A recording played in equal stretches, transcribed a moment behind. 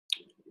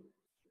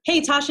Hey,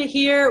 Tasha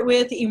here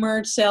with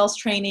Emerge Sales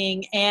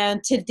Training,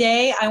 and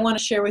today I want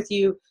to share with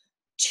you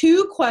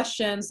two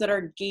questions that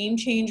are game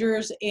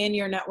changers in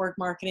your network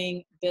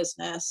marketing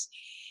business.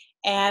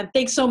 And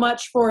thanks so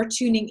much for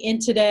tuning in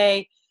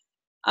today.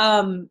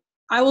 I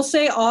will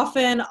say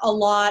often a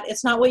lot,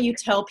 it's not what you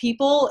tell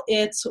people,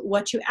 it's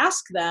what you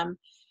ask them.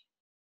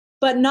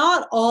 But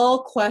not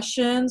all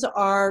questions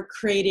are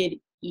created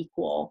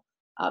equal.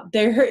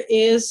 There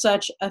is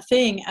such a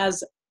thing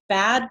as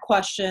bad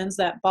questions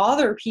that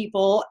bother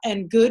people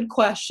and good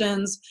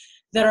questions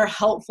that are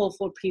helpful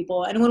for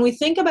people. And when we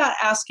think about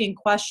asking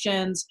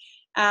questions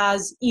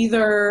as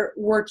either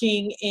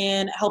working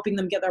in helping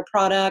them get their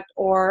product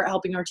or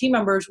helping our team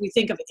members, we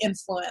think of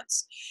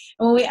influence.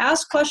 And when we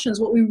ask questions,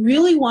 what we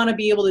really want to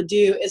be able to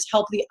do is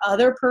help the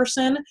other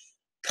person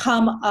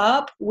come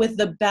up with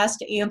the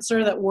best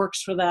answer that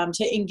works for them,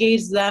 to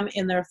engage them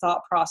in their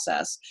thought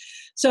process.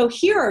 So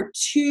here are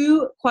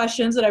two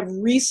questions that I've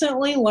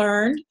recently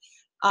learned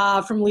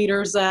from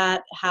leaders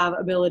that have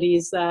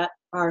abilities that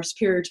are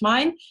superior to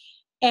mine.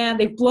 And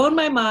they've blown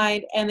my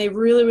mind, and they've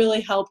really,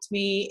 really helped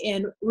me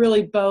in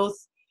really both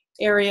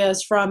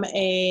areas, from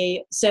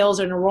a sales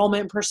and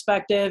enrollment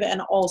perspective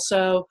and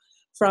also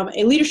from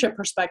a leadership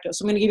perspective.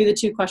 So I'm going to give you the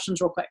two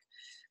questions real quick.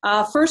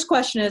 First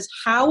question is,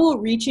 how will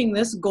reaching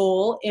this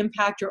goal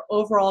impact your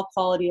overall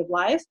quality of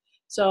life?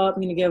 So I'm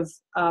going to give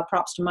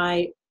props to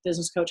my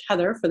business coach,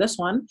 Heather, for this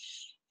one.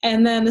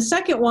 And then the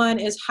second one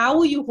is, how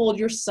will you hold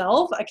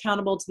yourself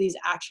accountable to these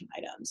action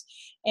items?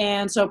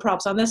 And so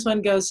props on this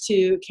one goes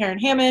to Karen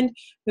Hammond,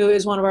 who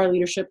is one of our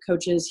leadership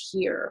coaches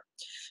here.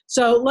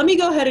 So let me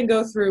go ahead and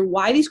go through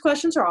why these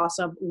questions are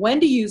awesome, when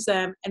to use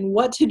them, and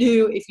what to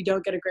do if you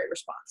don't get a great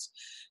response.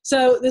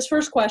 So this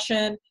first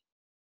question,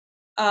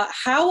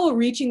 how will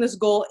reaching this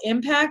goal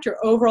impact your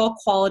overall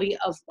quality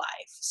of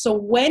life? So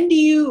when do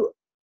you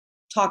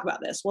talk about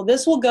this? Well,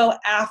 this will go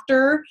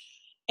after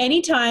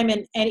any time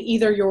in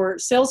either your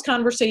sales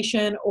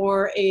conversation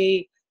or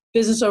a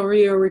business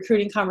overview or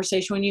recruiting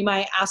conversation, when you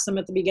might ask them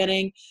at the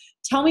beginning,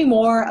 tell me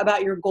more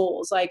about your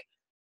goals. Like,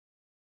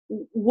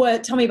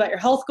 tell me about your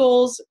health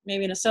goals,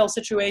 maybe in a sales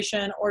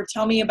situation, or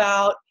tell me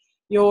about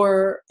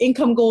your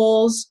income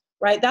goals,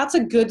 right? That's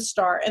a good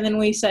start. And then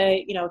we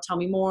say, tell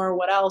me more,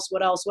 what else?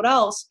 But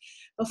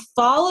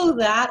follow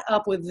that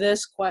up with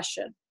this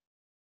question.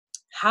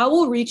 How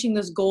will reaching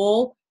this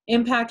goal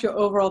impact your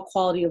overall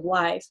quality of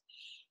life?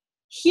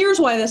 Here's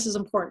why this is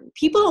important.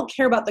 People don't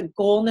care about the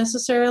goal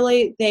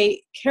necessarily.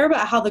 They care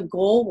about how the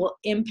goal will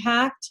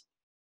impact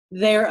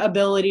their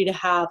ability to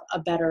have a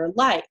better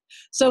life.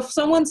 So if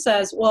someone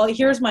says, well,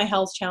 here's my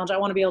health challenge, I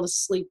want to be able to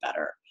sleep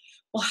better.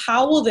 Well,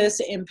 how will this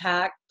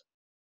impact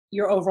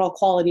your overall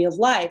quality of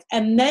life?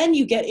 And then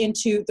you get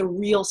into the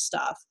real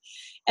stuff.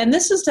 And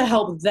this is to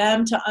help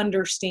them to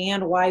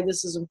understand why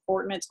this is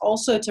important. It's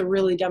also to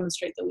really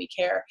demonstrate that we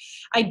care.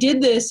 I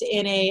did this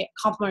in a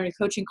complimentary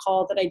coaching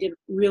call that I did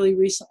really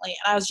recently.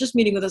 And I was just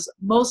meeting with this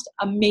most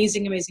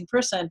amazing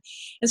person.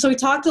 And so we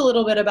talked a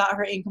little bit about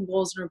her income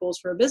goals and her goals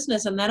for her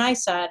business. And then I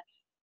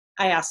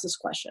asked this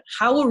question: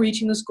 how will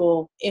reaching this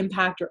goal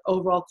impact your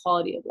overall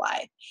quality of life?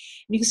 And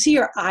you can see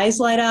her eyes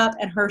light up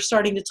and her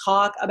starting to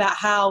talk about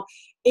how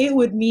it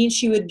would mean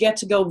she would get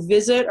to go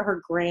visit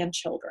her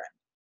grandchildren.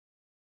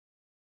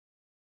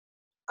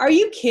 Are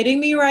you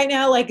kidding me right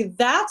now? Like,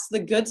 that's the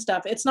good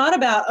stuff. It's not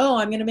about, oh,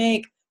 I'm going to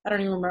make, I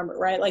don't even remember,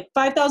 right? Like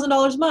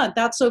 $5,000 a month.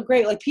 That's so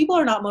great. Like, people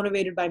are not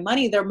motivated by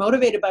money. They're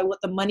motivated by what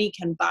the money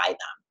can buy them,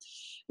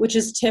 which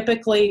is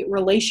typically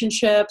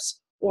relationships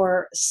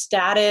or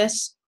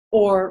status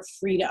or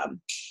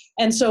freedom.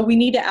 And so we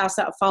need to ask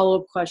that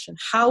follow-up question: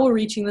 how will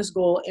reaching this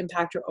goal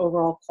impact your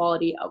overall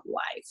quality of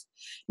life?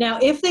 Now,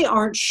 if they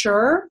aren't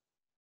sure,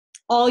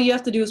 all you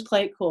have to do is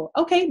play it cool.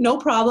 Okay, no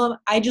problem.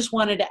 I just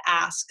wanted to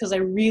ask because I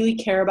really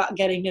care about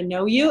getting to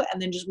know you,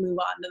 and then just move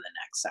on to the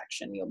next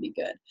section. You'll be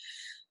good.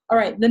 All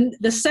right, then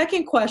the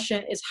second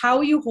question is, how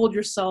will you hold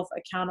yourself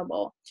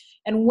accountable?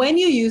 And when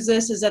you use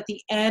this is at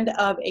the end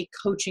of a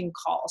coaching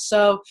call.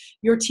 So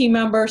your team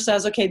member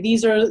says, okay,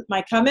 these are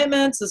my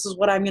commitments. This is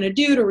what I'm going to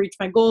do to reach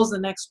my goals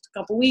in the next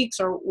couple weeks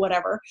or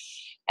whatever.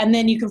 And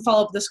then you can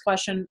follow up this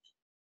question: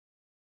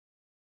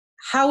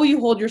 how will you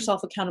hold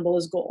yourself accountable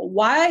as goal?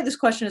 Why this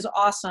question is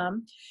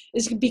awesome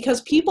is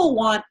because people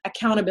want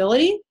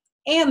accountability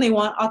and they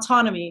want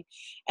autonomy.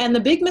 And the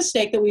big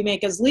mistake that we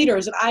make as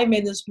leaders, and I've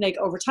made this mistake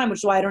over time, which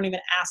is why I don't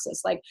even ask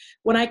this. Like,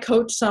 when I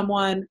coach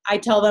someone, I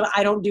tell them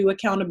I don't do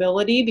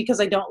accountability because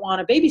I don't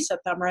want to babysit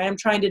them, right? I'm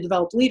trying to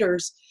develop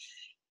leaders.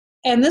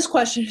 And this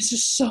question is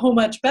just so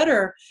much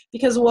better,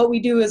 because what we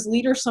do as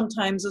leaders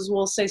sometimes is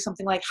we'll say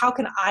something like, how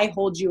can I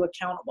hold you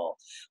accountable?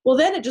 Well,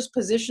 then it just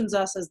positions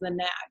us as the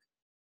nag.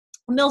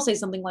 And they'll say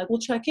something like, well,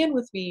 check in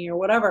with me or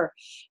whatever.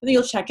 And then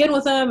you'll check in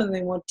with them and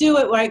they won't do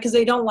it, right? Because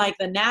they don't like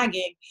the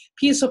nagging.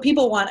 So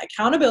people want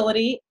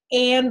accountability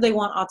and they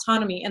want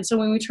autonomy. And so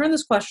when we turn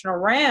this question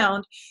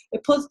around,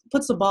 it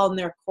puts the ball in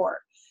their court.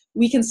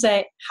 We can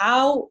say,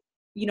 how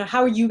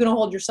are you going to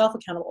hold yourself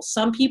accountable?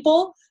 Some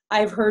people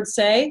I've heard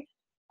say,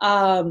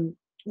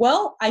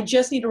 well, I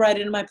just need to write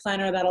it in my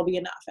planner. That'll be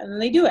enough. And then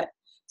they do it.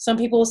 Some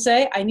people will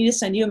say, I need to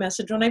send you a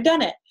message when I've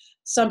done it.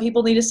 Some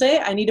people need to say,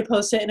 I need to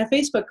post it in a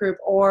Facebook group,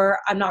 or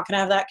I'm not going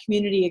to have that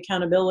community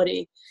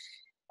accountability.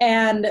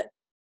 And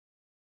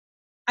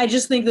I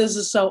just think this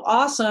is so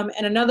awesome.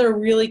 And another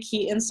really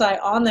key insight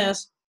on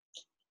this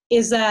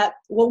is that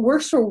what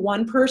works for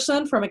one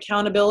person from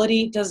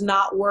accountability does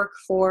not work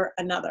for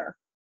another.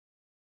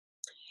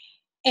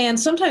 And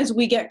sometimes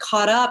we get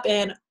caught up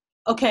in,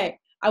 okay,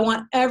 I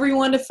want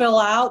everyone to fill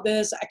out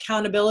this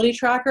accountability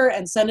tracker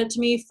and send it to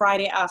me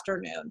Friday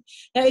afternoon.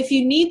 Now, if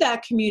you need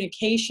that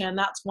communication,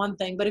 that's one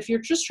thing. But if you're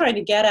just trying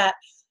to get at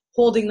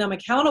holding them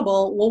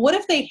accountable, well, what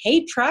if they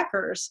hate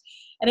trackers?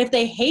 And if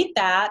they hate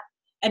that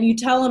and you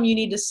tell them you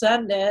need to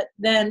send it,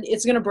 then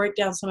it's going to break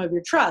down some of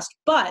your trust.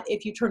 But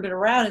if you turned it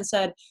around and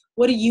said,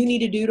 what do you need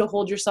to do to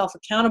hold yourself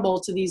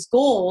accountable to these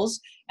goals?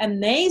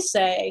 And they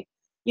say,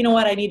 you know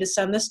what, I need to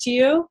send this to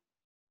you,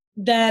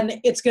 then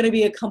it's going to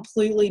be a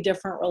completely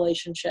different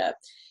relationship.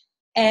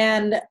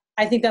 And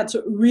I think that's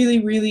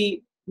really,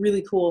 really,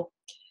 really cool.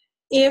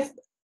 If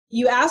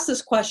you ask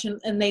this question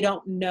and they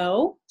don't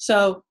know,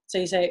 so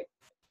you say,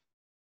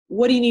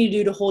 what do you need to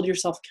do to hold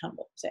yourself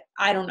accountable? Say,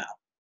 I don't know.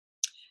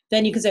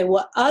 Then you can say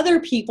what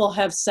other people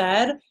have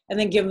said, and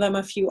then give them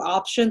a few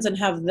options and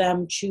have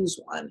them choose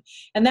one.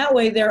 And that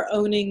way they're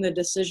owning the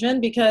decision,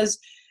 because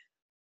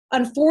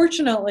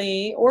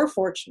unfortunately or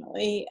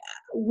fortunately,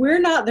 we're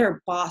not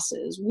their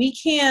bosses. We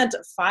can't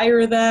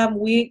fire them.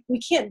 We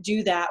can't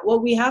do that.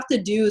 What we have to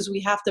do is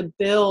we have to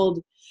build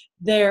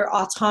their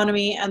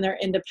autonomy and their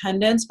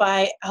independence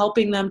by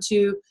helping them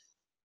to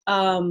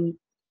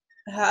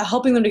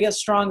get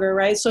stronger,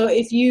 right? So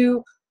if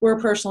you were a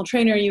personal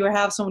trainer, you would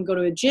have someone go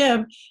to a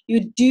gym, you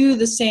would do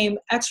the same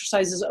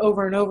exercises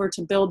over and over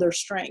to build their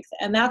strength.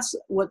 And that's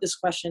what this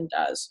question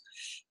does.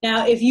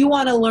 Now, if you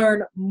want to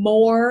learn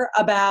more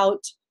about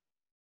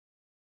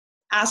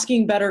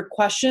asking better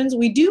questions,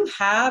 we do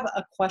have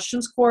a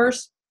questions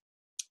course.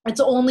 It's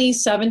only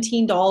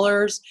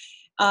 $17.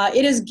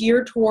 It is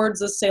geared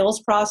towards the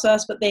sales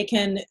process, but they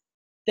can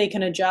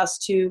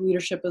adjust to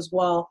leadership as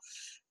well.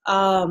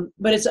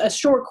 But it's a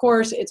short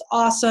course. It's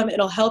awesome.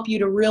 It'll help you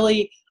to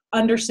really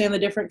understand the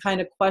different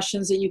kind of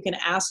questions that you can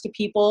ask to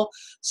people.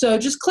 So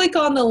just click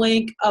on the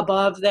link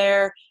above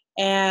there,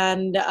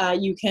 and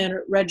you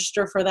can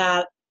register for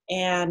that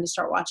and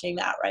start watching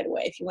that right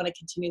away if you want to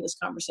continue this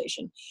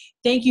conversation.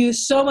 Thank you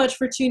so much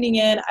for tuning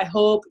in. I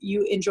hope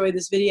you enjoyed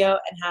this video,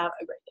 and have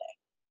a great day.